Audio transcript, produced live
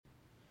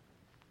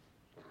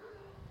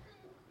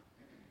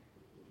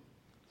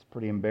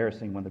Pretty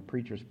embarrassing when the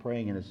preacher's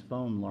praying and his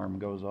phone alarm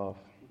goes off.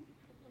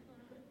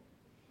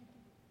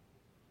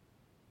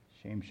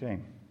 Shame,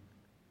 shame.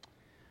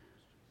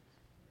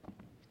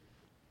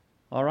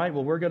 All right,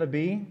 well, we're going to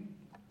be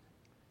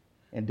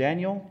in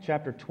Daniel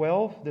chapter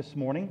 12 this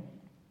morning.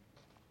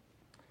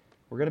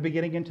 We're going to be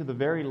getting into the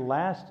very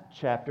last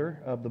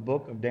chapter of the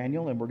book of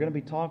Daniel, and we're going to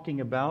be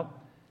talking about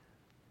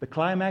the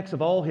climax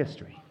of all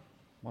history,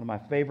 one of my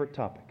favorite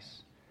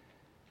topics.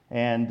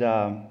 And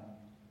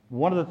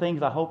one of the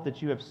things I hope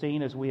that you have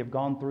seen as we have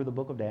gone through the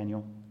book of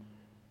Daniel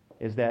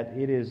is that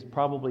it is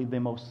probably the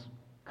most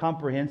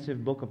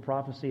comprehensive book of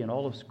prophecy in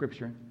all of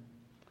Scripture.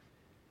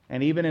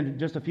 And even in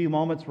just a few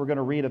moments, we're going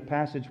to read a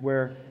passage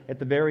where at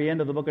the very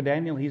end of the book of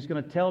Daniel, he's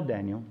going to tell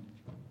Daniel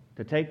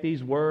to take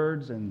these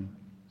words and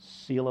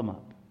seal them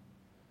up.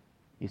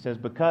 He says,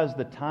 because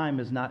the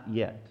time is not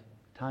yet.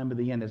 Time of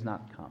the end has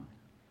not come.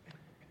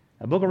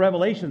 The book of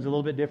Revelation is a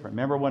little bit different.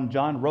 Remember when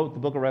John wrote the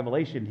book of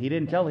Revelation, he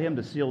didn't tell him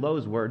to seal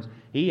those words.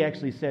 He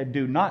actually said,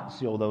 do not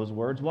seal those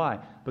words. Why?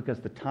 Because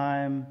the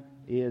time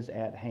is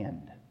at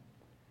hand.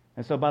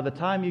 And so by the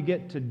time you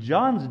get to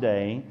John's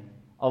day,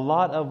 a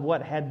lot of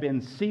what had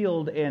been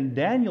sealed in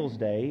Daniel's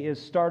day is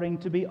starting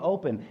to be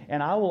open.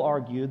 And I will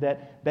argue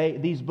that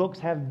these books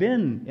have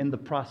been in the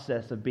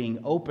process of being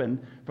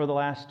opened for the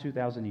last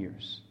 2,000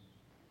 years.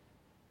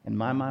 And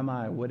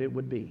my, what it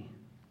would be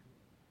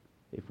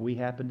if we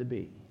happened to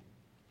be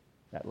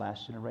that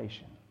last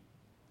generation.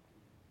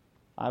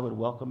 I would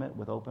welcome it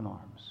with open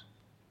arms.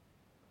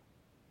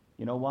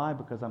 You know why?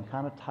 Because I'm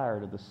kind of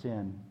tired of the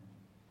sin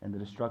and the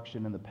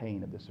destruction and the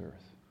pain of this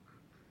earth.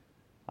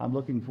 I'm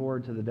looking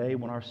forward to the day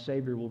when our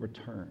Savior will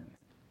return.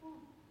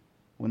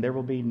 When there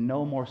will be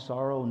no more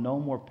sorrow, no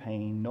more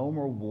pain, no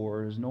more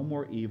wars, no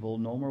more evil,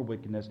 no more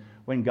wickedness.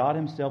 When God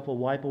Himself will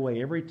wipe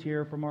away every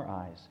tear from our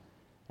eyes.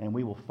 And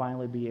we will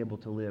finally be able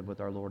to live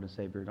with our Lord and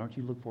Savior. Don't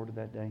you look forward to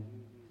that day?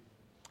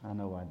 I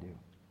know I do.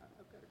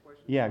 I've got a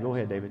question. Yeah, go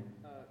ahead, David.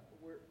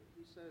 Where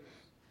he says,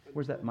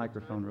 Where's that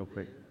microphone real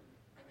quick?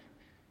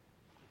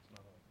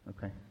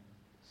 Okay.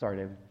 Sorry,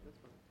 David. That's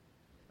fine.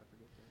 I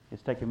forget that.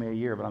 It's taken me a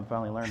year, but I'm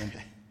finally learning.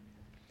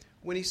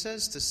 When he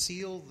says to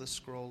seal the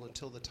scroll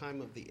until the time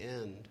of the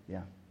end,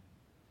 Yeah.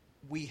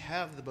 we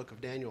have the book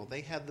of Daniel.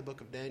 They had the book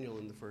of Daniel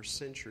in the first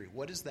century.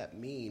 What does that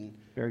mean?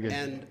 Very good.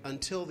 And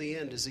until the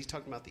end, is he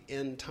talking about the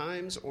end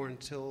times or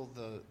until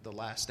the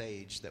last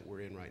age that we're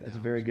in right now? That's a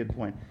very good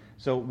point.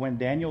 So when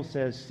Daniel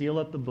says, seal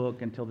up the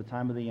book until the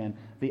time of the end,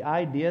 the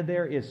idea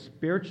there is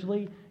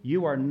spiritually,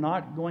 you are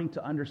not going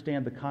to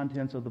understand the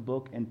contents of the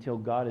book until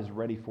God is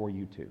ready for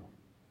you to.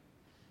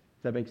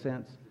 Does that make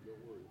sense?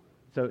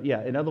 So,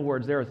 yeah, in other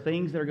words, there are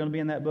things that are going to be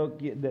in that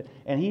book,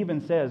 and he even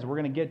says, we're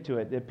going to get to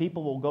it, that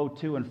people will go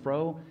to and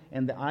fro,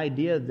 and the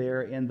idea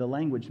there in the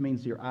language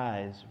means your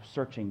eyes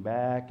searching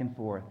back and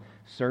forth,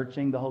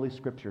 searching the Holy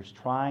Scriptures,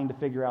 trying to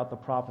figure out the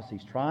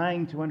prophecies,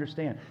 trying to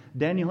understand.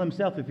 Daniel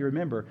himself, if you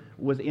remember,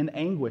 was in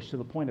anguish to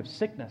the point of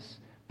sickness,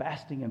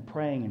 fasting and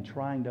praying and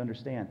trying to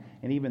understand.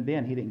 And even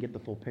then, he didn't get the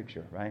full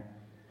picture, right?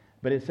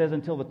 But it says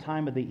until the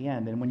time of the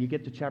end. And when you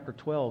get to chapter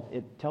 12,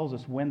 it tells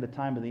us when the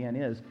time of the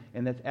end is,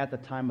 and that's at the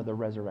time of the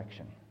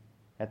resurrection.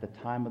 At the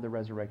time of the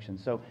resurrection.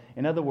 So,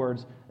 in other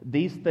words,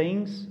 these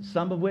things,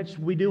 some of which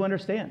we do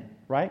understand,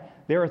 right?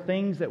 There are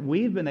things that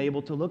we've been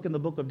able to look in the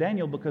book of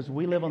Daniel because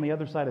we live on the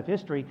other side of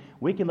history.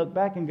 We can look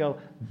back and go,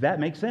 that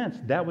makes sense.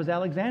 That was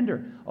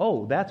Alexander.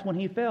 Oh, that's when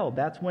he fell.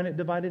 That's when it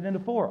divided into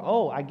four.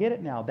 Oh, I get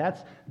it now.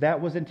 That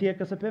was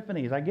Antiochus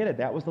Epiphanes. I get it.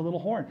 That was the little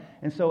horn.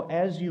 And so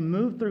as you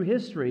move through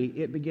history,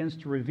 it begins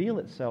to reveal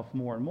itself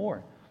more and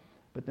more.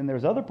 But then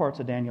there's other parts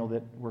of Daniel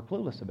that we're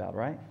clueless about,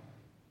 right?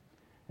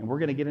 And we're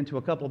going to get into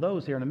a couple of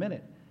those here in a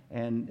minute.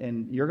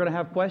 And you're going to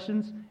have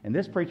questions, and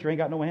this preacher ain't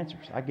got no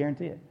answers. I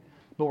guarantee it.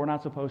 But we're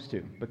not supposed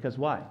to. Because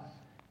why?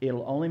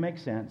 It'll only make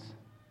sense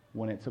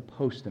when it's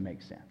supposed to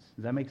make sense.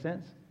 Does that make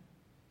sense?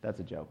 That's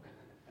a joke.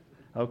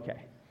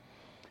 Okay.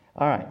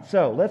 All right.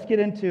 So let's get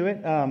into it.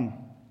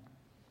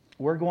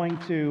 We're going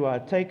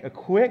to take a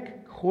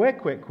quick,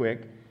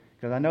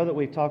 because I know that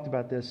we've talked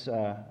about this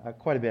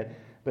quite a bit.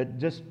 But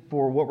just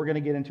for what we're going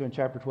to get into in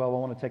chapter 12, I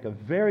want to take a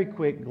very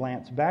quick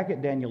glance back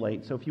at Daniel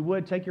 8. So if you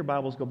would, take your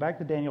Bibles, go back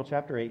to Daniel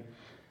chapter 8.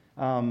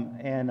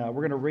 And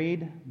we're going to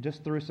read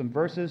just through some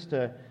verses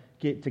to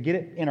get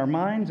it in our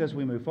minds as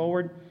we move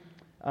forward.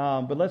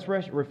 But let's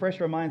refresh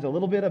our minds a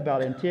little bit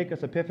about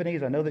Antiochus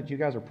Epiphanes. I know that you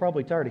guys are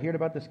probably tired of hearing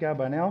about this guy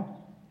by now.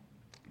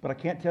 But I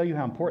can't tell you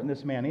how important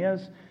this man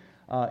is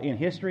in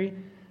history.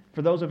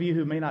 For those of you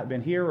who may not have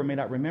been here or may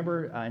not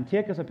remember,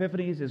 Antiochus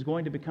Epiphanes is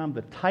going to become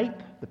the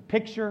type, the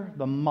picture,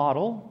 the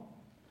model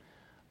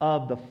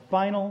of the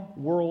final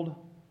world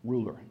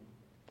ruler.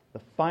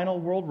 The final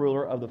world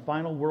ruler of the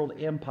final world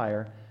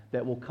empire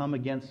that will come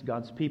against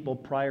God's people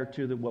prior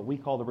to what we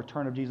call the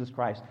return of Jesus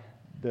Christ,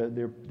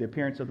 the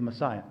appearance of the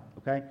Messiah.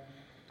 Okay?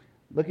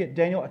 Look at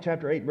Daniel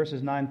chapter 8,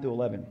 verses 9 through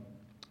 11.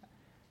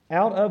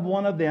 Out of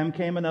one of them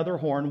came another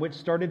horn, which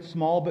started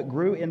small, but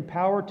grew in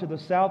power to the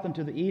south and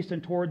to the east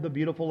and toward the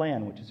beautiful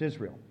land, which is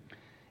Israel.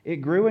 It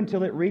grew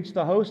until it reached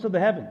the host of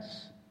the heavens.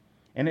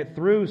 And it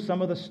threw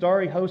some of the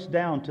starry host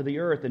down to the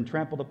earth and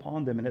trampled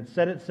upon them. And it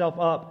set itself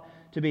up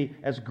to be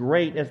as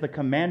great as the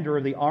commander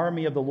of the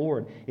army of the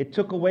Lord. It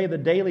took away the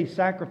daily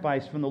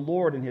sacrifice from the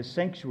Lord, and his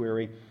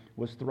sanctuary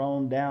was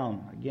thrown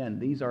down. Again,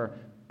 these are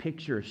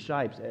pictures,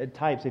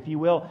 types, if you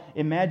will.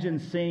 Imagine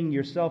seeing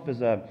yourself as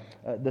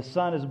the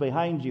sun is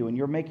behind you, and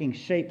you're making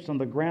shapes on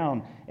the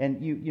ground,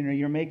 and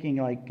you're making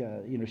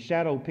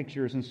shadow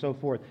pictures and so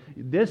forth.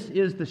 This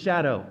is the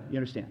shadow. You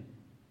understand?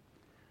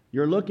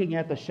 You're looking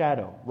at the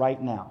shadow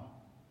right now.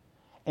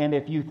 And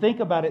if you think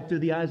about it through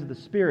the eyes of the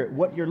Spirit,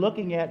 what you're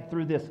looking at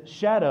through this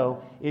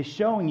shadow is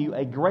showing you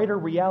a greater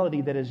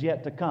reality that is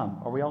yet to come.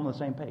 Are we all on the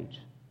same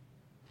page?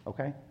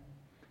 Okay?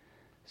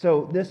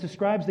 So this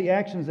describes the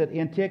actions that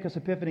Antiochus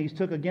Epiphanes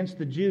took against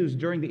the Jews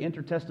during the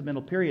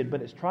intertestamental period,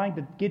 but it's trying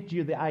to get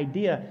you the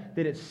idea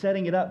that it's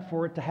setting it up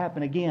for it to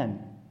happen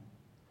again.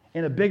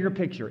 In a bigger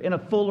picture, in a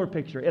fuller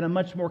picture, in a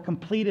much more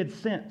completed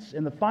sense,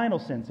 in the final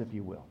sense, if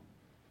you will.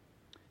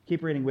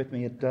 Keep reading with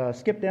me.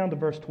 Skip down to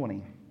verse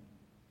 20.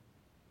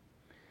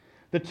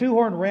 The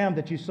two-horned ram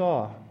that you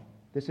saw,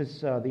 this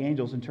is the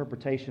angel's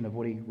interpretation of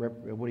what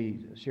he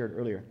shared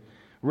earlier,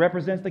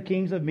 represents the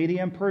kings of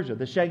Media and Persia.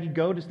 The shaggy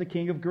goat is the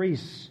king of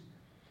Greece.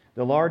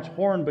 The large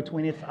horn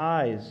between its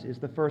eyes is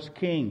the first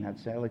king.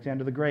 That's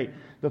Alexander the Great.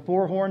 The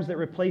four horns that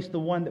replaced the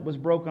one that was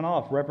broken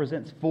off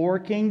represents four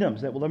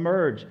kingdoms that will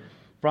emerge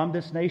from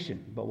this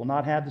nation, but will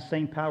not have the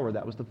same power.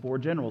 That was the four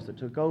generals that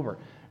took over.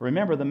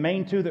 Remember, the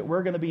main two that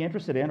we're going to be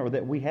interested in, or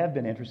that we have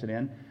been interested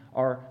in,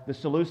 are the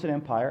Seleucid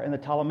Empire and the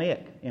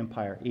Ptolemaic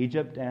Empire,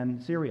 Egypt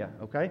and Syria,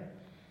 okay?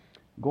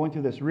 Going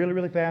through this really,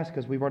 really fast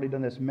because we've already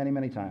done this many,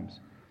 many times.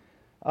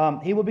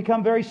 He will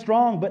become very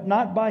strong, but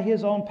not by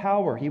his own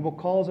power. He will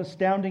cause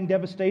astounding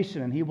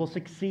devastation, and he will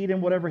succeed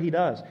in whatever he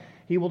does.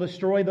 He will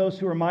destroy those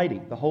who are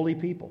mighty, the holy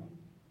people.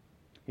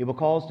 He will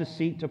cause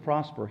deceit to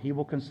prosper. He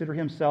will consider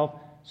himself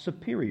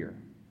superior.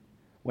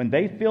 When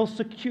they feel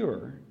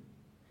secure,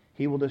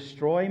 he will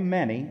destroy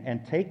many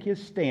and take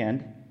his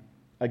stand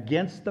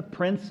against the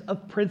Prince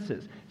of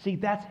Princes. See,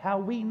 that's how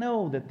we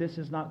know that this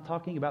is not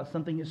talking about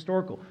something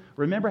historical.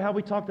 Remember how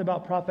we talked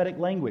about prophetic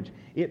language.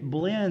 It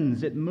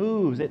blends, it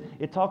moves,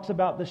 it talks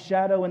about the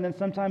shadow, and then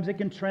sometimes it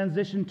can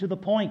transition to the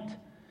point.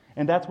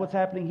 And that's what's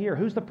happening here.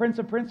 Who's the Prince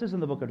of Princes in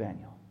the book of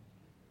Daniel?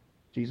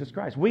 Jesus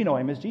Christ. We know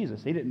him as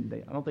Jesus. I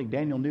don't think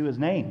Daniel knew his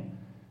name,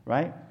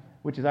 right?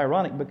 Which is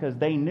ironic because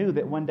they knew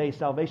that one day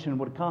salvation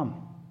would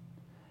come.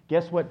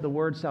 Guess what the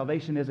word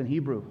salvation is in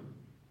Hebrew?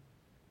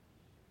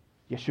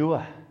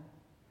 Yeshua.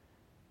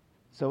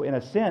 So in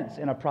a sense,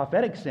 in a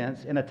prophetic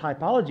sense, in a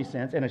typology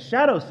sense, in a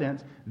shadow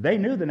sense, they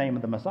knew the name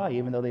of the Messiah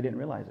even though they didn't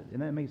realize it. Isn't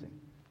that amazing?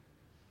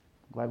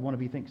 Glad one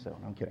of you thinks so.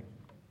 No, I'm kidding.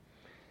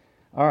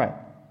 All right.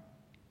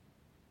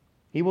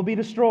 He will be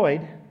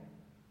destroyed,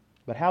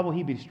 but how will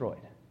he be destroyed?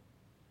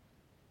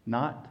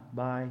 Not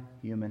by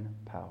human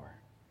power.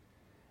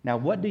 Now,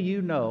 what do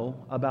you know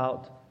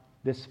about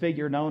this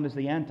figure known as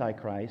the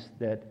Antichrist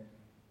that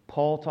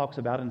Paul talks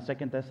about in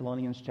 2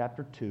 Thessalonians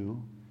chapter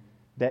 2,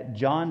 that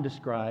John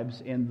describes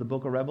in the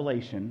book of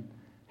Revelation?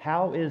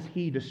 How is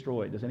he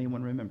destroyed? Does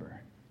anyone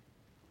remember?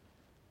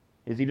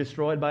 Is he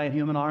destroyed by a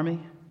human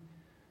army?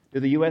 Do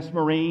the U.S.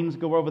 Marines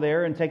go over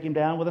there and take him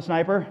down with a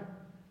sniper?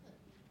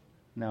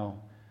 No.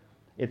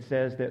 It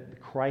says that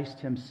Christ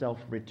himself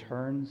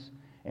returns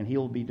and he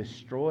will be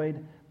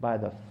destroyed by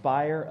the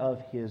fire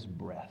of his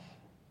breath.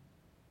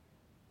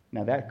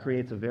 Now that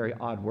creates a very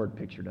odd word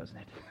picture, doesn't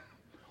it?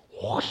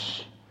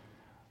 Whoosh!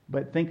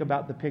 But think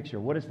about the picture.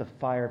 What is the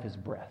fire of his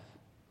breath?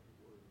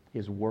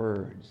 His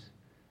words,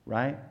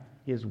 right?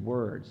 His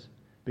words.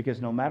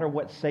 Because no matter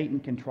what Satan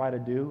can try to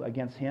do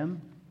against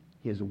him,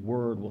 his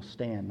word will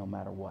stand no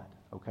matter what,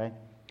 okay?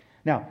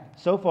 Now,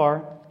 so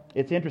far,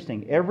 it's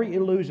interesting. Every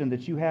illusion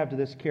that you have to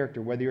this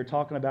character, whether you're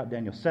talking about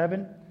Daniel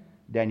 7,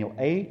 Daniel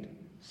 8,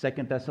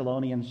 2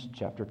 Thessalonians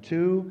chapter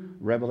 2,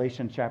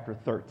 Revelation chapter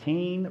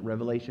 13,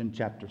 Revelation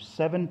chapter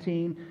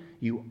 17,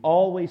 you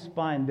always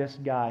find this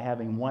guy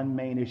having one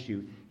main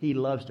issue. He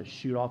loves to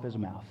shoot off his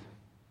mouth.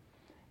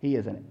 He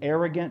is an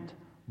arrogant,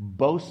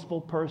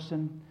 boastful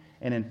person.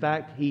 And in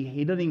fact,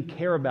 he doesn't even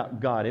care about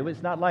God.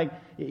 It's not like,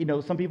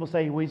 some people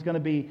say, well, he's going to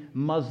be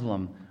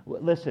Muslim.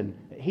 Listen,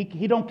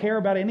 he don't care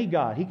about any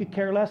God. He could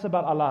care less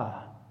about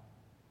Allah.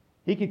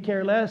 He could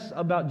care less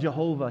about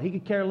Jehovah. He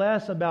could care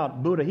less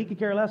about Buddha. He could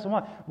care less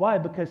about why?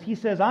 Because he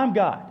says, I'm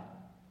God.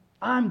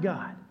 I'm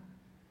God.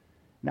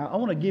 Now, I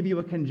want to give you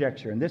a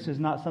conjecture, and this is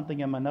not something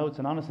in my notes,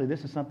 and honestly,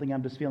 this is something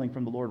I'm just feeling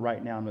from the Lord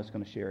right now. I'm just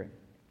going to share it.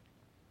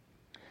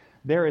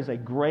 There is a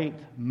great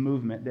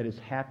movement that is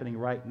happening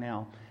right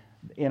now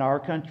in our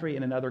country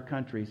and in other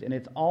countries, and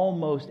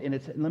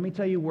let me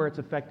tell you where it's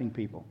affecting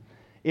people.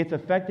 It's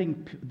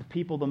affecting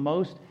people the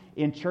most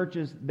in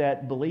churches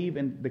that believe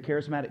in the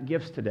charismatic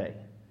gifts today.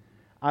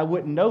 I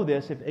wouldn't know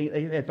this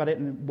if I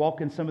didn't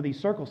walk in some of these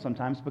circles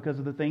sometimes because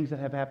of the things that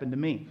have happened to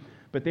me.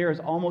 But there is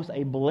almost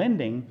a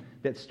blending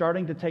that's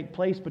starting to take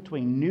place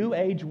between New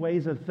Age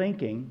ways of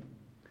thinking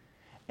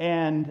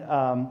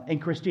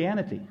and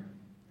Christianity.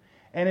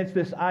 And it's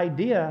this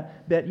idea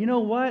that, you know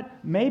what,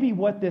 maybe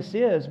what this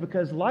is,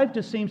 because life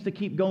just seems to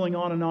keep going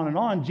on and on and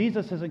on,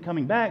 Jesus isn't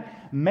coming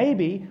back,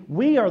 maybe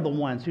we are the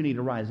ones who need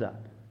to rise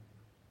up.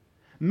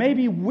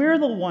 Maybe we're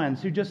the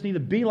ones who just need to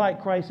be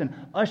like Christ and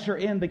usher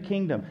in the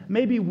kingdom.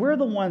 Maybe we're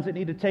the ones that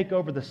need to take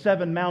over the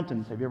 7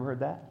 mountains. Have you ever heard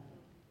that?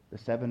 The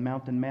 7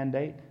 mountain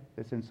mandate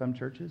that's in some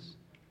churches.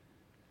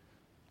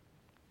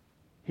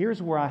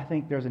 Here's where I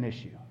think there's an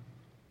issue.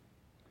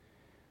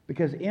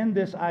 Because in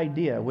this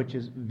idea, which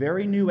is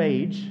very new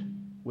age,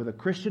 with a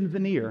Christian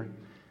veneer,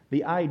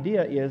 the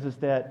idea is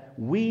that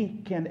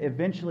we can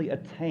eventually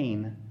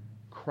attain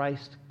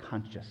Christ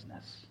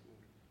consciousness.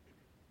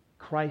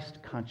 Christ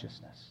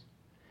consciousness.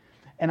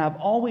 And I've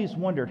always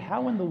wondered,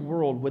 how in the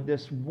world would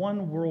this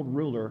one world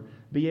ruler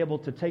be able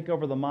to take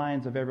over the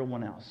minds of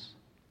everyone else?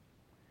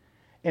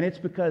 And it's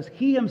because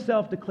he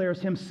himself declares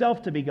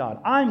himself to be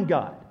God. I'm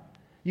God.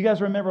 You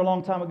guys remember a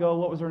long time ago,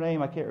 what was her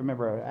name? I can't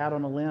remember. Out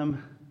on a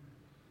limb.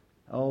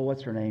 Oh,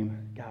 what's her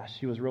name? Gosh,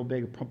 she was a real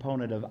big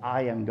proponent of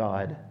I am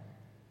God.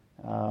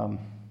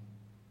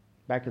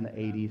 Back in the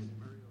 80s.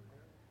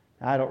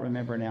 I don't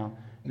remember now.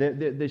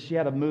 She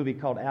had a movie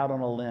called Out on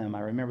a Limb.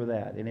 I remember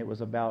that. And it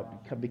was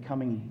about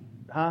becoming,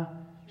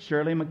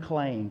 Shirley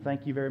MacLaine.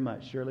 Thank you very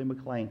much, Shirley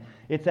MacLaine.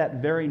 It's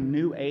that very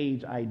new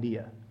age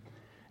idea.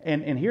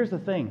 And here's the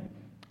thing.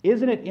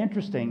 Isn't it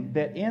interesting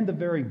that in the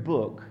very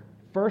book,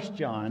 1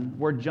 John,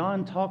 where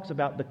John talks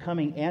about the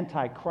coming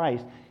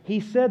Antichrist,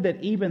 he said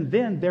that even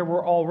then there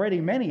were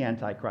already many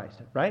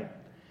Antichrists, right?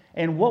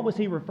 And what was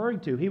he referring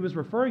to? He was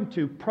referring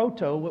to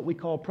what we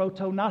call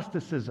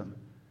proto-Gnosticism.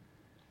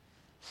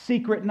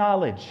 Secret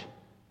knowledge.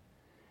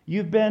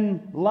 You've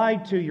been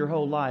lied to your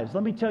whole lives.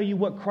 Let me tell you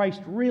what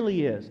Christ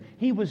really is.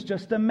 He was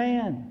just a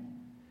man.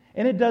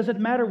 And it doesn't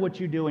matter what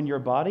you do in your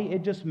body.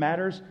 It just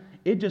matters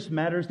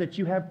that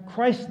you have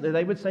Christ.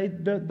 They would say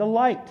the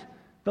light,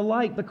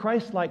 the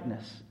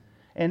Christ-likeness.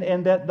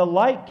 And that the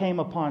light came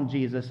upon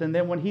Jesus. And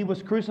then when he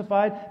was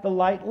crucified, the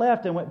light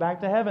left and went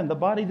back to heaven. The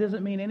body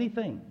doesn't mean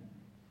anything.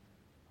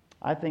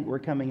 I think we're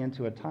coming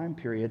into a time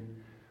period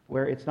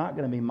where it's not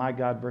going to be my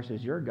God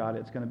versus your God.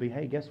 It's going to be,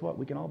 hey, guess what?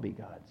 We can all be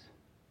gods.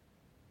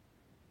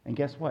 And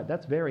guess what?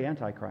 That's very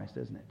Antichrist,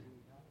 isn't it?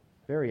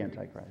 Very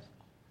Antichrist.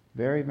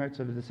 Very much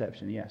of a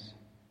deception, yes.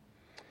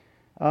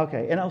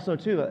 Okay, and also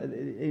too,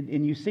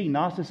 and you see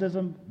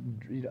Gnosticism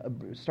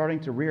starting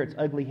to rear its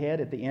ugly head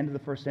at the end of the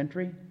first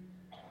century.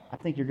 I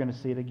think you're going to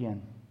see it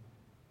again.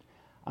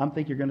 I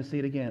think you're going to see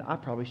it again. I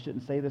probably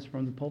shouldn't say this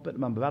from the pulpit,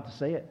 but I'm about to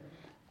say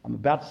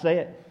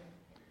it.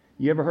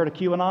 You ever heard of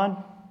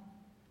QAnon?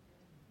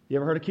 You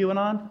ever heard of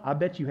QAnon? I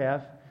bet you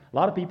have. A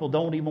lot of people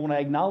don't even want to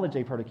acknowledge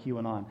they've heard of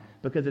QAnon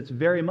because it's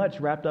very much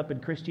wrapped up in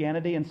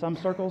Christianity in some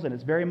circles, and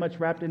it's very much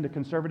wrapped into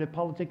conservative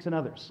politics in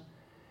others.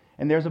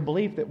 And there's a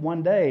belief that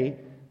one day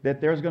that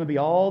there's going to be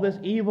all this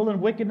evil and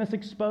wickedness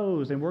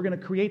exposed, and we're going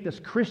to create this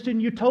Christian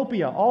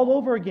utopia all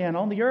over again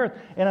on the earth,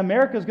 and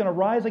America's going to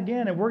rise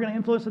again, and we're going to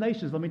influence the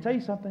nations. Let me tell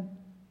you something.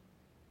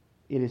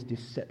 It is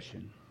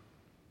deception.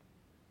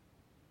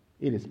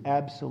 It is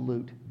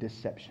absolute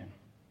deception.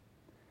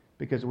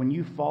 Because when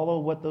you follow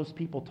what those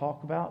people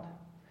talk about,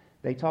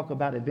 they talk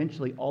about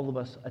eventually all of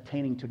us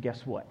attaining to,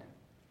 guess what?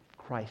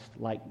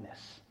 Christ-likeness.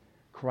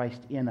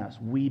 Christ in us.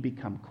 We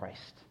become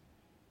Christ.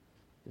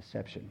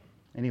 Deception.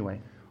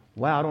 Anyway,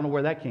 wow, I don't know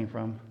where that came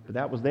from, but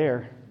that was there.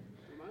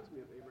 It reminds me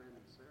of Abraham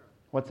and Sarah.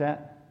 What's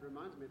that? It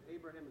reminds me of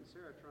Abraham and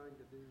Sarah trying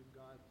to do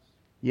God's...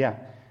 Yeah,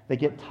 they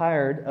get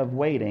tired of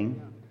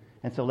waiting,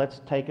 and so let's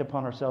take it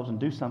upon ourselves and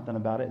do something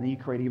about it, and then you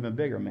create even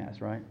bigger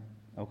mess, right?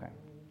 Okay.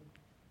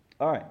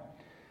 All right.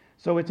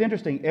 So it's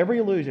interesting. Every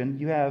illusion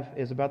you have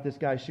is about this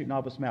guy shooting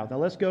off his mouth. Now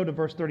let's go to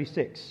verse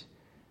 36,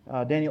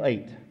 Daniel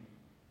 8.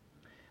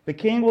 The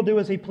king will do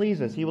as he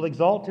pleases. He will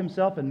exalt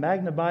himself and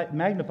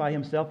magnify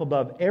himself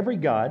above every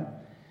god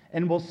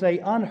and will say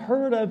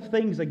unheard of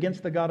things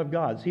against the God of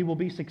gods. He will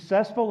be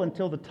successful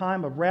until the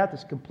time of wrath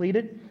is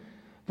completed.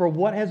 For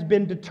what has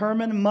been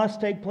determined must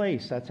take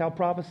place. That's how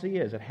prophecy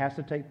is. It has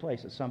to take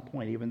place at some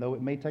point. Even though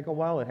it may take a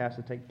while, it has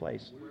to take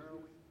place.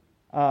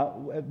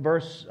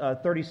 Verse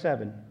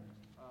 37.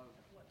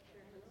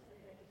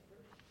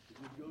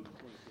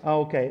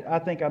 Oh, okay, I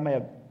think I may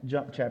have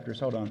jumped chapters.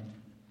 Hold on.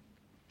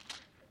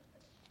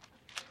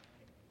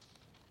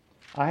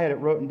 I had it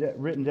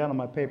written down on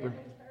my paper.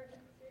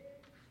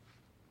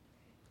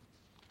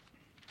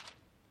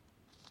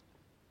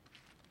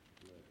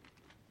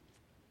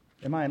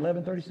 Am I in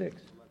 1136?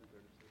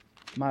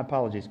 My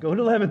apologies. Go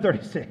to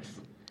 1136.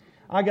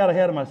 I got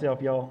ahead of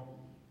myself, y'all.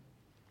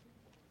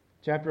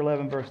 Chapter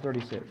 11, verse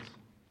 36. All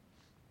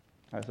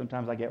right,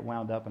 sometimes I get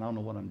wound up and I don't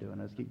know what I'm doing.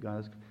 Let's keep going.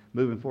 Let's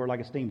moving forward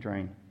like a steam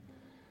train.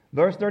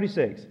 Verse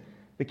 36.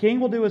 The king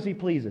will do as he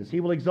pleases. He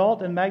will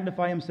exalt and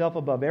magnify himself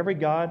above every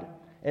god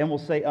and will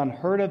say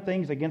unheard of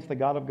things against the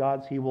God of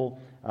gods. He will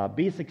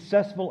be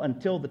successful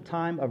until the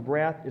time of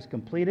wrath is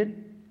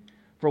completed.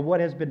 For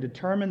what has been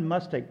determined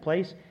must take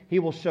place. He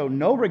will show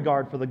no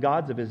regard for the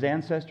gods of his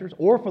ancestors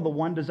or for the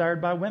one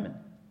desired by women.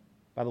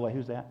 By the way,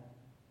 who's that?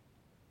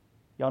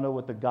 Y'all know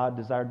what the god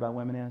desired by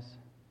women is?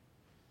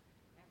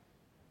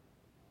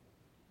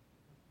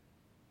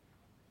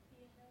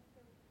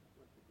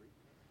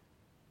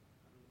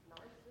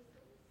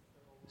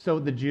 So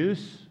the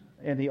Jews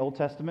in the Old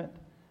Testament,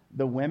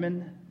 the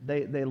women,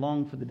 they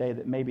longed for the day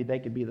that maybe they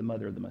could be the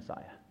mother of the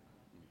Messiah.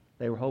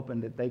 They were hoping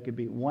that they could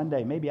be, one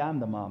day, maybe I'm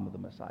the mom of the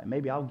Messiah.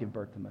 Maybe I'll give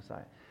birth to the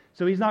Messiah.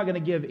 So he's not going to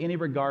give any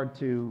regard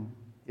to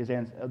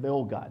the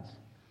old gods.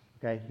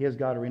 Okay, his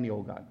God or any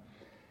old God.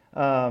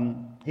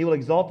 He will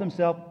exalt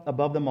himself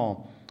above them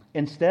all.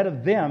 Instead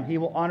of them, he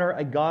will honor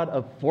a God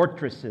of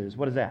fortresses.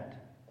 What is that?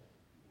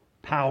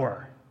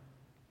 Power.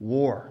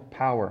 War.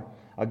 Power.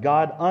 A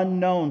God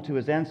unknown to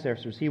his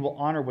ancestors, he will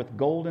honor with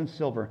gold and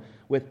silver,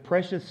 with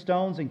precious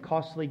stones and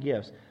costly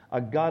gifts.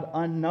 A God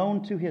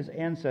unknown to his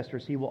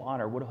ancestors, he will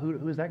honor.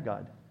 Who is that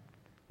God?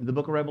 In the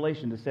book of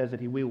Revelation, it says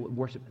that they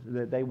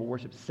will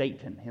worship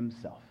Satan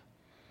himself.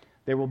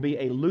 There will be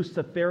a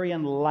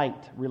Luciferian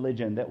light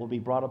religion that will be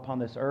brought upon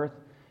this earth.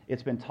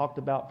 It's been talked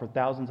about for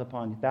thousands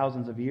upon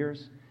thousands of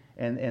years.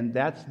 And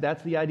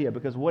that's the idea,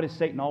 because what has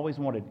Satan always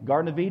wanted?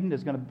 Garden of Eden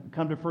is going to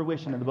come to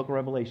fruition in the book of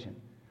Revelation.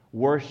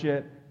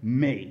 Worship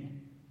me,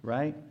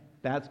 right?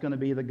 That's going to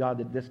be the God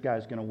that this guy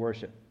is going to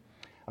worship.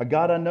 A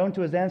God unknown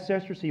to his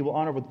ancestors, he will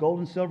honor with gold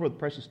and silver, with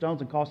precious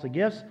stones and costly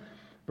gifts.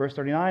 Verse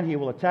 39, he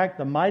will attack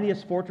the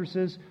mightiest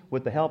fortresses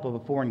with the help of a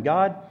foreign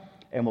god,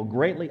 and will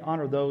greatly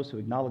honor those who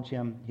acknowledge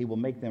him. He will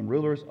make them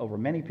rulers over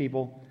many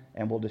people,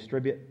 and will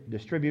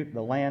distribute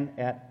the land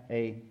at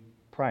a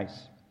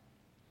price.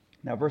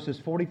 Now, verses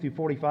 40 through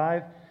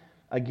 45,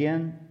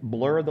 again,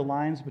 blur the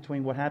lines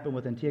between what happened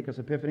with Antiochus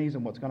Epiphanes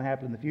and what's going to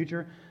happen in the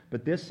future.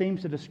 But this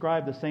seems to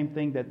describe the same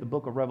thing that the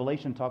book of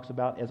Revelation talks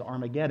about as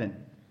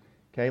Armageddon.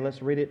 Okay,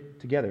 let's read it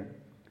together.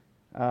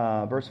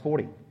 Verse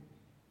 40,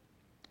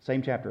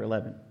 same chapter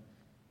 11.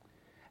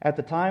 At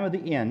the time of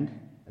the end,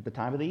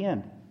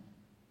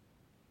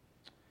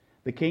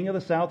 the king of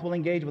the south will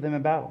engage with him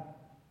in battle.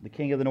 The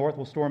king of the north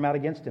will storm out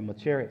against him with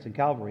chariots and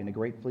cavalry and a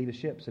great fleet of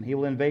ships, and he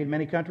will invade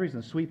many countries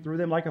and sweep through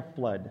them like a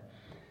flood.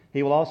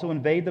 He will also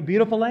invade the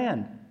beautiful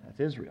land, that's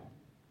Israel,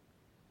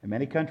 and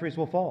many countries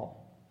will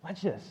fall.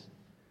 Watch this.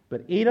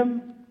 But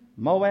Edom,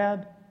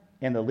 Moab,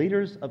 and the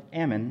leaders of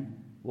Ammon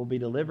will be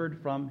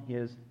delivered from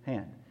his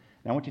hand.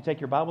 Now, I want you to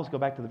take your Bibles, go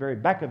back to the very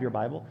back of your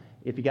Bible.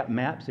 If you got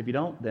maps, if you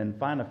don't, then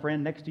find a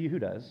friend next to you who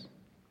does.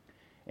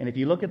 And if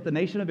you look at the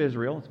nation of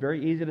Israel, it's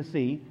very easy to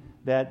see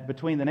that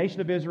between the nation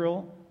of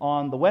Israel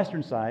on the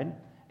western side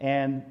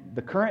and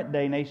the current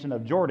day nation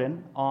of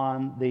Jordan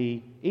on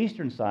the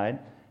eastern side,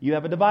 you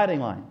have a dividing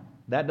line.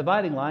 That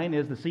dividing line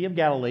is the Sea of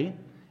Galilee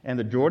and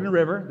the Jordan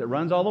River that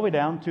runs all the way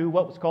down to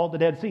what was called the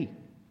Dead Sea.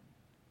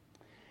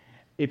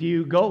 If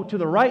you go to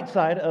the right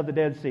side of the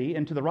Dead Sea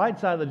and to the right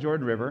side of the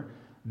Jordan River,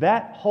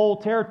 that whole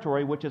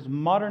territory, which is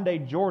modern-day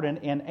Jordan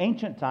in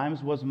ancient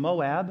times, was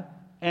Moab,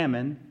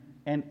 Ammon,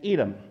 and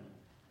Edom.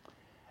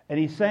 And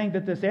he's saying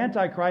that this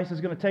Antichrist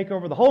is going to take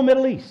over the whole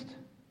Middle East.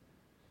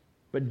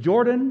 But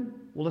Jordan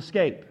will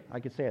escape. I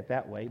could say it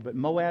that way. But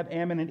Moab,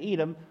 Ammon, and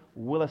Edom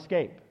will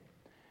escape.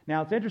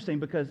 Now, it's interesting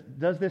because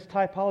does this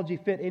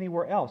typology fit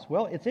anywhere else?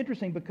 Well, it's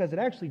interesting because it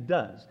actually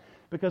does.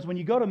 Because when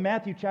you go to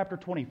Matthew chapter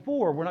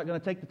 24, we're not going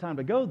to take the time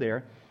to go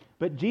there,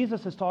 but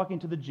Jesus is talking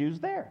to the Jews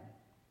there.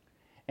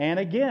 And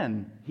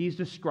again, he's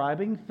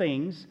describing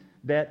things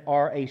that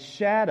are a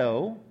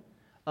shadow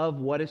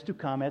of what is to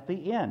come at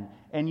the end.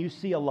 And you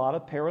see a lot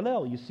of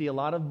parallel. You see a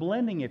lot of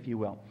blending, if you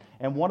will.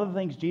 And one of the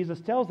things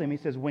Jesus tells them, he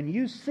says, when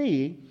you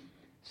see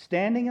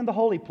standing in the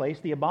holy place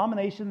the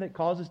abomination that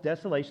causes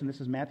desolation, this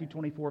is Matthew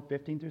 24,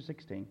 15 through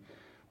 16.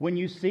 When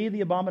you see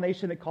the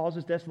abomination that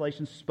causes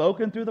desolation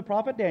spoken through the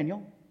prophet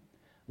Daniel,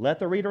 let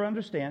the reader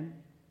understand,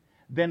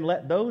 then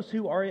let those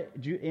who are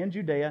in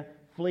Judea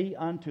flee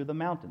unto the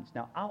mountains.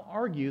 Now, I'll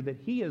argue that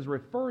he is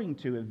referring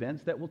to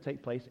events that will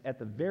take place at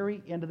the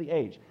very end of the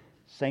age.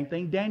 Same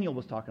thing Daniel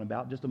was talking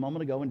about just a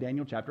moment ago in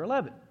Daniel chapter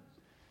 11.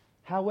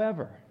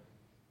 However,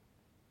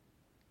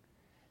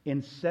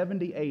 in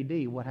 70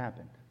 AD, what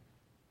happened?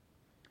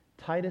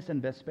 Titus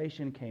and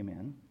Vespasian came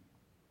in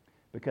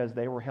because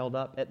they were held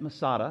up at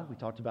Masada. We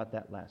talked about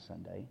that last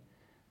Sunday.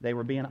 They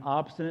were being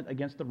obstinate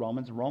against the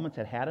Romans. The Romans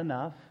had had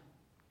enough.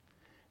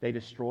 They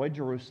destroyed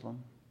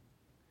Jerusalem.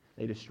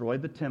 They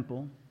destroyed the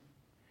temple.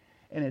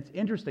 And it's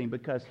interesting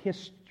because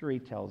history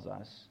tells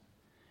us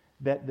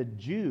that the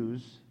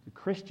Jews, the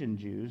Christian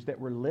Jews that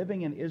were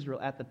living in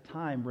Israel at the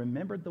time,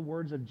 remembered the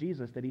words of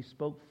Jesus that he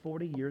spoke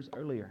 40 years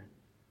earlier.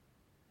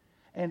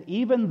 And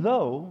even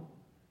though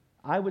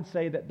I would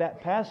say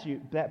that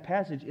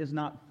passage is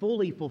not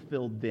fully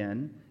fulfilled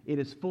then, it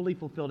is fully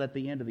fulfilled at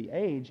the end of the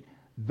age,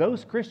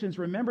 those Christians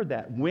remembered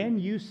that. When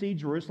you see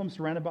Jerusalem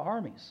surrounded by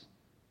armies,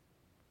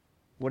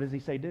 what does he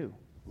say do?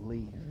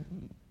 Leave.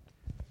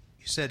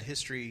 You said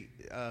history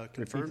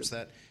confirms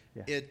that.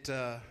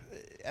 Yeah.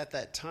 At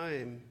that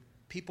time,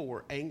 people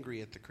were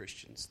angry at the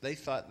Christians. They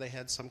thought they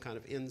had some kind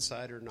of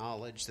insider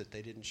knowledge that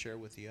they didn't share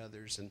with the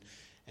others,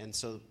 and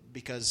so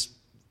because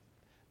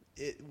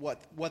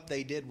what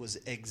they did was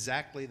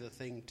exactly the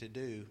thing to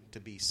do to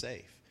be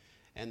safe,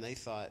 and they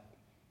thought,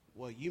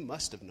 well, you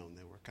must have known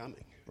they were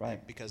coming,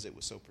 right? Because it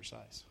was so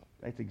precise.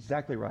 That's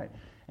exactly right.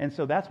 And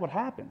so that's what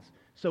happens.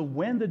 So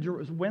when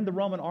the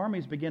Roman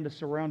armies begin to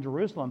surround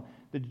Jerusalem,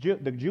 the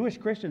Jewish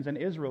Christians in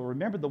Israel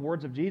remembered the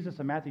words of Jesus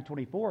in Matthew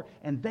 24,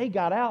 and they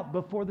got out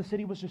before the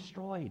city was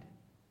destroyed.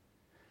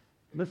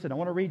 Listen, I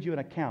want to read you an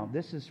account.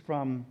 This is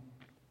from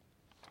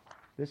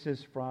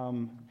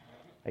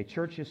a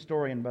church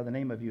historian by the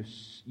name of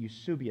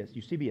Eusebius.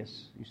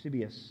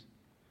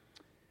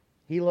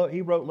 He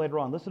wrote later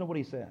on, listen to what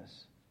he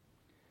says.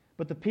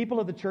 But the people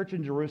of the church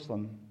in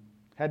Jerusalem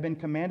had been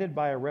commanded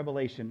by a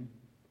revelation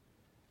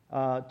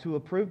to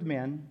approved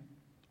men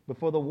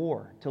before the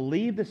war to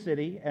leave the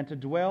city and to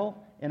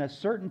dwell in a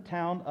certain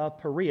town of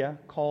Perea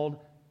called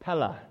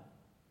Pella.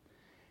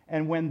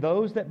 And when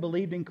those that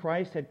believed in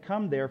Christ had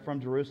come there from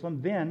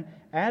Jerusalem, then,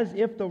 as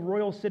if the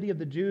royal city of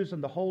the Jews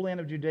and the whole land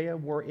of Judea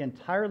were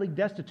entirely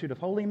destitute of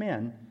holy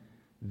men,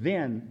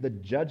 then the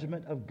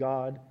judgment of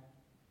God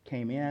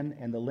came in,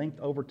 and the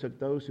length overtook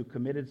those who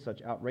committed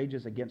such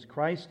outrages against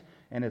Christ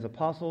and his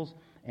apostles,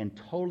 and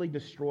totally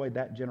destroyed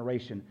that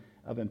generation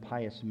of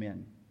impious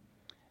men.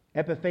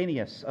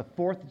 Epiphanius, a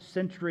 4th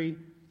century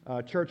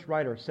church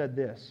writer, said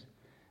this: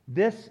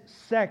 this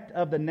sect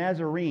of the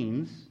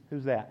Nazarenes,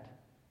 who's that?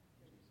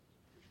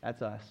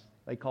 That's us.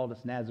 They called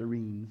us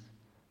Nazarenes.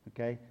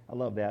 Okay? I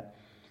love that.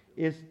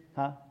 They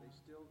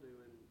still do in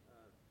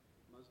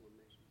Muslim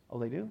nations. Oh,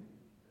 they do?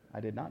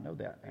 I did not know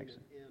that,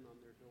 actually. An N on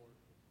their door.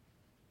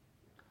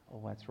 Oh,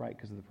 that's right,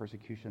 because of the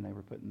persecution they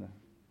were put in the...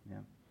 Yeah.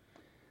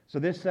 So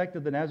this sect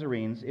of the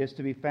Nazarenes is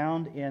to be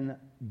found in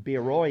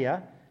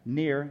Beroia,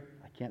 near,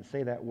 I can't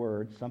say that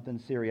word, something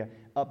Syria,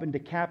 up in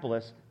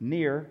Decapolis,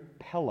 near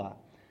Pella.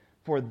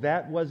 For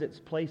that was its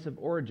place of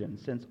origin,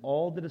 since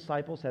all the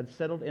disciples had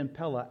settled in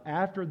Pella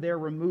after their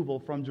removal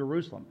from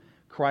Jerusalem,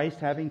 Christ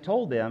having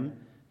told them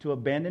to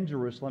abandon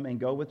Jerusalem and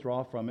go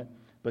withdraw from it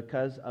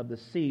because of the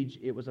siege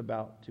it was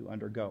about to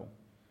undergo.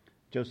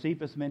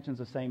 Josephus mentions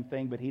the same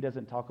thing, but he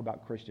doesn't talk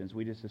about Christians.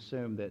 We just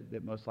assume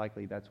that most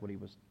likely that's what he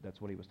was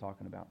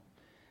talking about.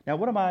 Now,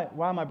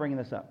 why am I bringing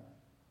this up?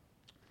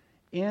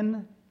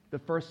 In the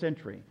first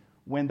century,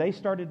 when they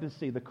started to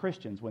see, the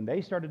Christians, when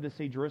they started to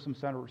see Jerusalem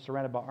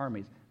surrounded by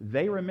armies,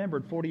 they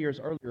remembered 40 years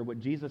earlier what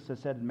Jesus has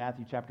said in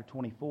Matthew chapter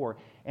 24,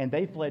 and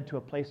they fled to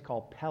a place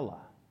called Pella.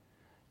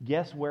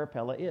 Guess where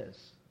Pella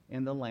is?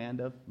 In the land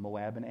of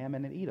Moab and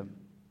Ammon and Edom.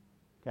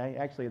 Okay,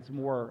 actually it's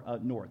more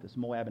north. It's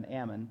Moab and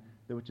Ammon,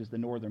 which is the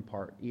northern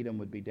part. Edom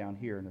would be down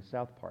here in the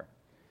south part.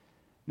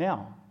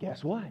 Now,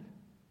 guess what?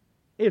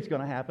 It's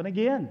going to happen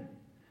again.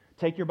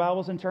 Take your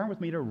Bibles and turn with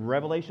me to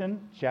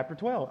Revelation chapter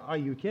 12. Are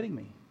you kidding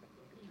me?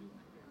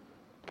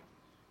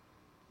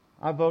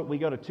 I vote we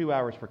go to 2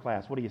 hours for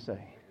class. What do you say?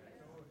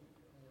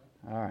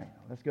 All right,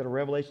 let's go to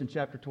Revelation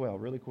chapter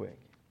 12 really quick.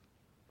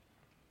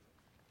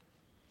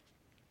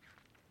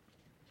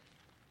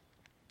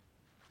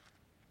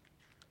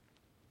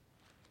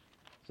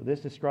 So this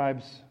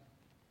describes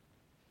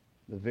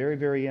the very,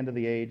 very end of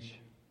the age.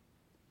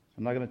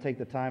 I'm not going to take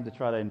the time to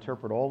try to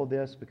interpret all of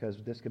this because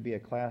this could be a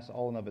class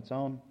all in of its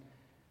own.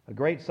 A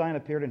great sign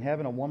appeared in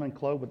heaven, a woman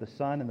clothed with the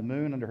sun and the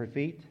moon under her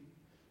feet,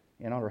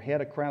 and on her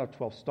head a crown of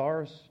 12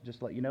 stars. Just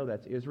to let you know,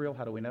 that's Israel.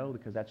 How do we know?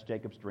 Because that's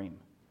Jacob's dream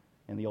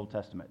in the Old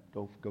Testament.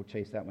 Go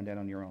chase that one down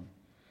on your own.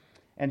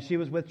 And she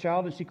was with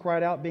child, and she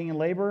cried out, being in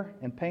labor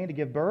and pain to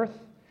give birth.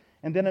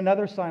 And then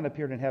another sign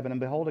appeared in heaven, and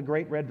behold, a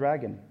great red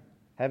dragon,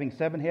 having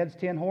 7 heads,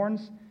 10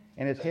 horns,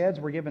 and his heads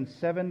were given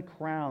 7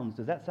 crowns.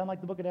 Does that sound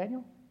like the book of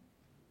Daniel?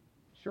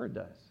 Sure it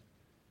does.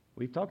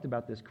 We've talked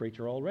about this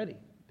creature already.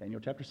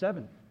 Daniel chapter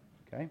 7.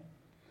 Okay?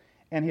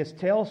 And his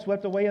tail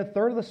swept away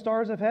 1/3 of the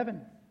stars of heaven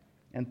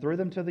and threw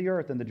them to the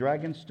earth. And the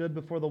dragon stood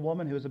before the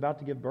woman who was about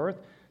to give birth,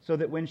 so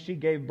that when she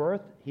gave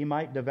birth, he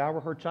might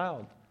devour her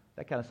child.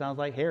 That kind of sounds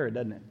like Herod,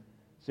 doesn't it?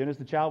 As soon as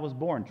the child was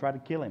born, try to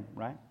kill him,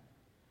 right?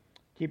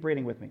 Keep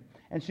reading with me.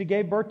 And she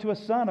gave birth to a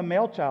son, a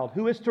male child,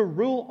 who is to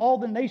rule all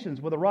the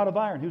nations with a rod of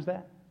iron. Who's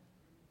that?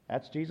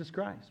 That's Jesus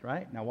Christ,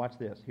 right? Now watch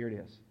this. Here it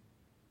is.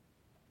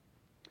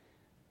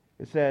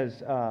 It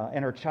says,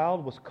 and her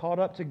child was caught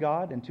up to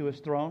God and to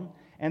his throne.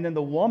 And then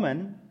the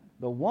woman,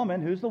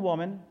 who's the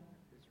woman?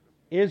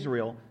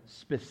 Israel,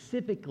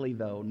 specifically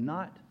though,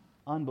 not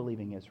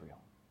unbelieving Israel.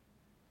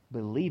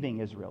 Believing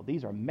Israel.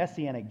 These are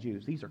Messianic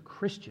Jews. These are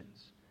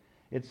Christians.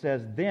 It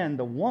says, then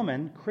the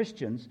woman,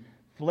 Christians,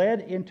 fled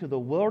into the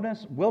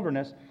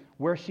wilderness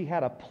where she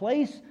had a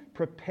place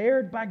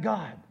prepared by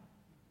God,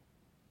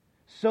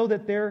 so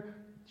that there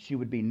she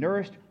would be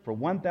nourished for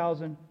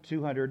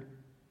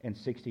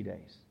 1,260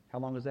 days. How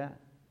long is that?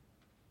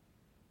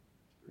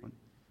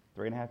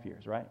 3.5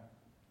 years, right?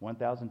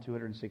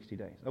 1,260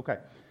 days. Okay.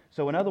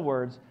 So in other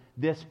words,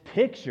 this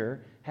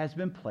picture has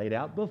been played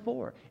out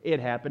before. It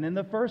happened in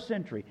the first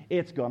century.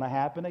 It's going to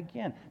happen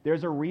again.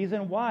 There's a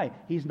reason why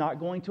he's not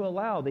going to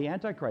allow the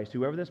Antichrist,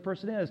 whoever this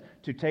person is,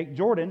 to take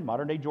Jordan,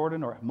 modern-day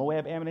Jordan, or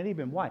Moab, Ammon, and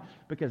Edom. Why?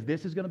 Because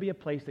this is going to be a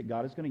place that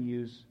God is going to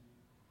use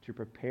to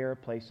prepare a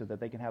place so that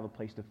they can have a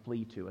place to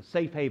flee to, a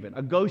safe haven,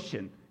 a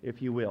Goshen,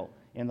 if you will,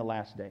 in the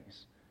last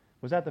days.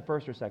 Was that the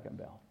first or second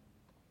bell?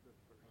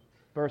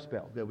 First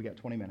bell. Good, we got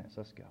 20 minutes.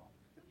 Let's go.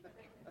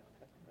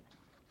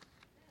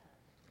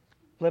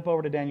 Flip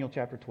over to Daniel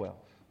chapter 12.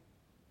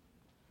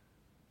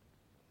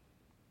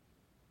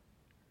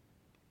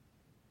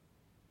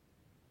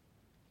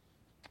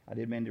 I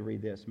did mean to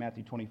read this.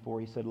 Matthew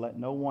 24, he said, "Let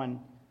no one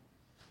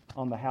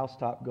on the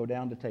housetop go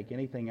down to take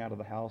anything out of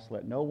the house.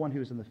 Let no one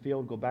who's in the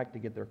field go back to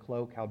get their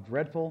cloak. How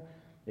dreadful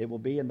it will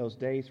be in those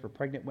days for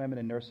pregnant women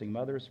and nursing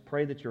mothers.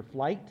 Pray that your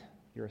flight,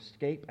 your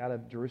escape out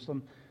of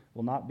Jerusalem,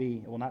 will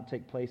not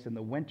take place in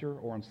the winter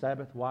or on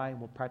Sabbath." Why?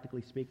 Well,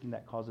 practically speaking,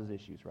 that causes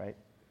issues, right?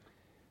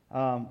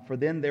 "For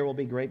then there will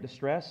be great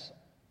distress."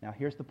 Now,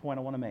 here's the point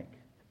I want to make.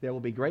 There will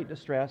be great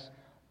distress,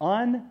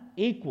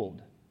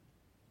 unequaled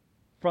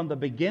from the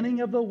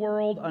beginning of the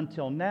world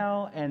until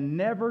now, and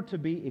never to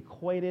be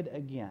equated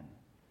again.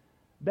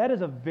 That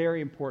is a very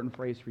important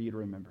phrase for you to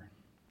remember.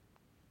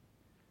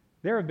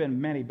 There have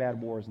been many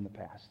bad wars in the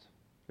past.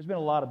 There's been a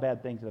lot of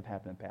bad things that have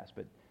happened in the past,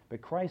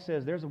 but Christ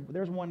says there's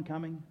one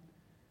coming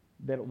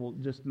that will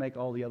just make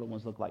all the other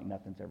ones look like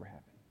nothing's ever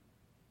happened.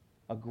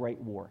 A great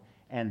war.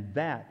 And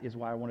that is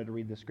why I wanted to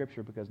read the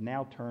scripture, because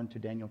now turn to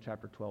Daniel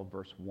chapter 12,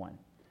 verse 1.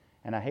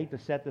 And I hate to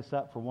set this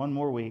up for one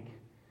more week,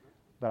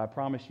 but I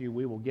promise you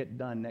we will get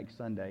done next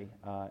Sunday.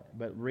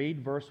 But read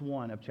verse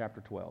 1 of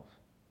chapter 12.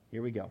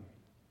 Here we go.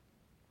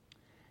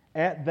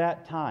 "At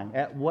that time,"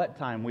 at what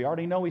time? We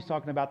already know he's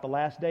talking about the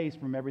last days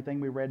from everything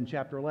we read in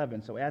chapter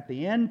 11. So at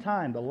the end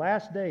time, the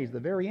last days,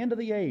 the very end of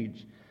the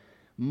age,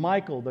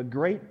 "Michael, the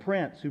great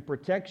prince who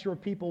protects your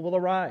people, will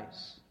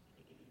arise.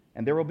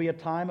 And there will be a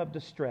time of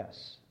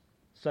distress,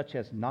 such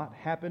as not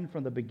happened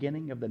from the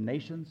beginning of the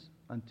nations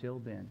until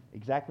then."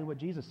 Exactly what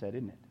Jesus said,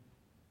 isn't it?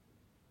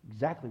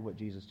 Exactly what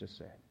Jesus just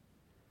said.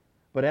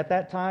 "But at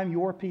that time,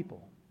 your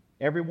people,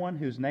 everyone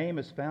whose name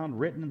is found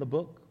written in the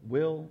book,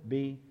 will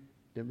be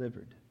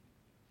delivered."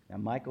 Now,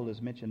 Michael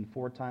is mentioned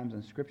 4 times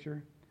in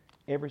Scripture.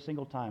 Every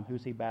single time,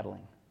 who's he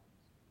battling?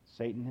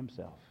 Satan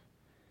himself.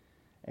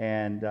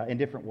 And in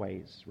different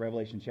ways.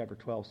 Revelation chapter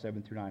 12,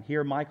 7 through 9.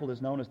 Here, Michael is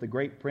known as the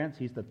great prince.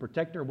 He's the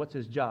protector. What's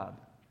his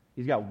job?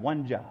 He's got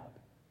one job.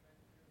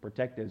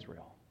 Protect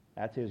Israel.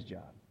 That's his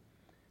job.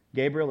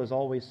 Gabriel is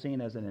always seen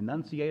as an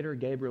annunciator.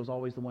 Gabriel is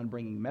always the one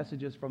bringing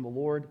messages from the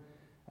Lord.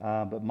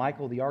 But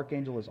Michael, the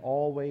archangel, is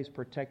always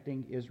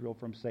protecting Israel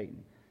from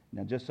Satan.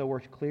 Now, just so we're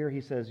clear,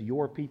 he says,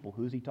 your people.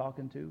 Who's he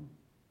talking to?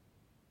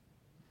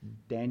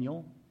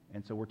 Daniel.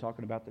 And so we're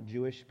talking about the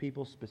Jewish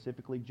people,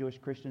 specifically Jewish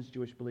Christians,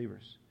 Jewish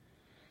believers.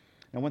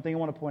 Now, one thing I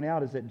want to point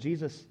out is that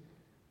Jesus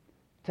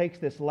takes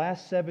this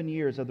last 7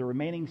 years of the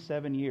remaining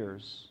 7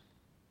 years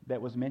that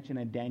was mentioned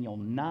in Daniel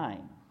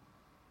 9.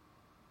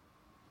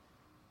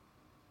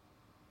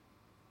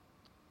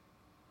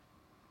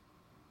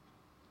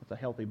 That's a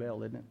healthy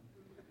bell, isn't it?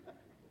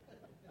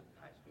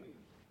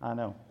 I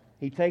know.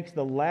 He takes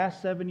the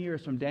last 7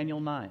 years from Daniel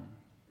 9,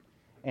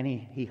 and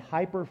he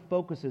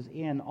hyper-focuses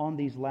in on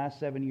these last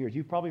 7 years.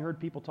 You've probably heard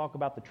people talk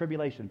about the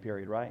tribulation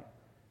period, right?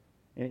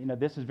 And, you know,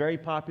 this is very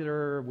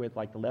popular with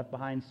like the Left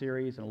Behind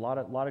series, and a lot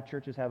of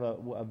churches have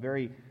a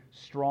very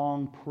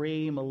strong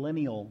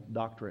pre-millennial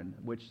doctrine,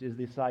 which is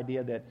this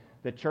idea that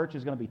the church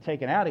is going to be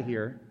taken out of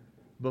here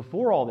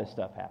before all this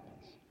stuff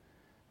happens.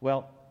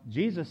 Well,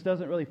 Jesus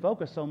doesn't really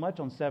focus so much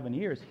on 7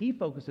 years. He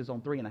focuses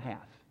on 3.5.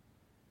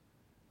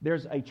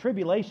 There's a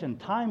tribulation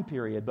time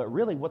period, but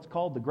really what's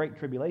called the Great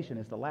Tribulation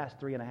is the last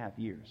 3.5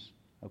 years.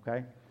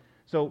 Okay?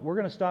 So we're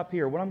going to stop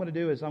here. What I'm going to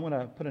do is I'm going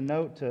to put a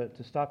note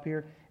to stop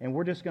here, and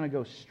we're just going to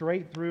go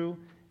straight through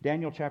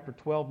Daniel chapter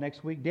 12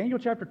 next week. Daniel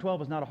chapter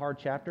 12 is not a hard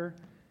chapter.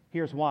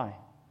 Here's why.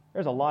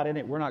 There's a lot in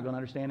it we're not going to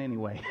understand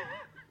anyway.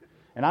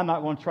 And I'm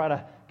not going to try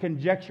to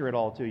conjecture it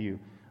all to you.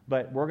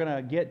 But we're going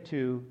to get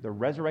to the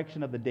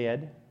resurrection of the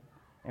dead,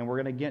 and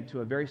we're going to get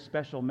to a very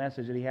special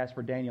message that he has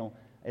for Daniel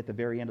at the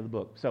very end of the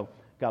book. So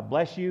God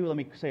bless you. Let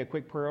me say a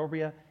quick prayer over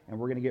you, and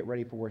we're going to get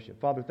ready for worship.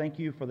 Father, thank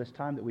you for this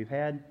time that we've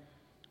had,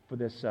 for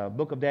this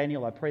book of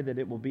Daniel. I pray that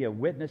it will be a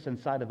witness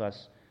inside of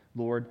us,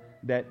 Lord,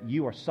 that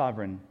you are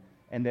sovereign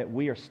and that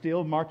we are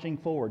still marching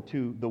forward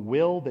to the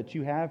will that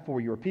you have for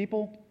your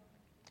people,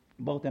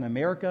 both in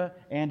America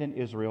and in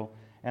Israel.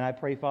 And I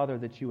pray, Father,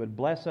 that you would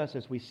bless us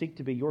as we seek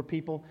to be your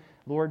people.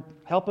 Lord,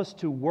 help us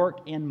to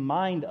work in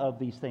mind of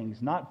these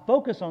things, not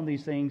focus on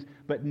these things,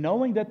 but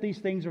knowing that these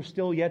things are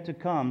still yet to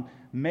come.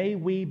 May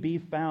we be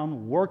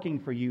found working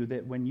for you,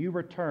 that when you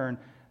return,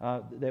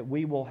 that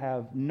we will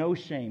have no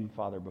shame,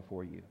 Father,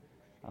 before you.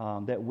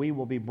 That we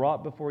will be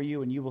brought before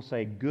you and you will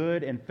say,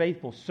 good and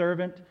faithful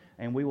servant,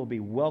 and we will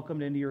be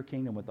welcomed into your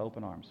kingdom with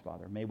open arms,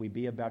 Father. May we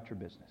be about your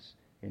business.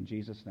 In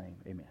Jesus' name,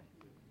 amen.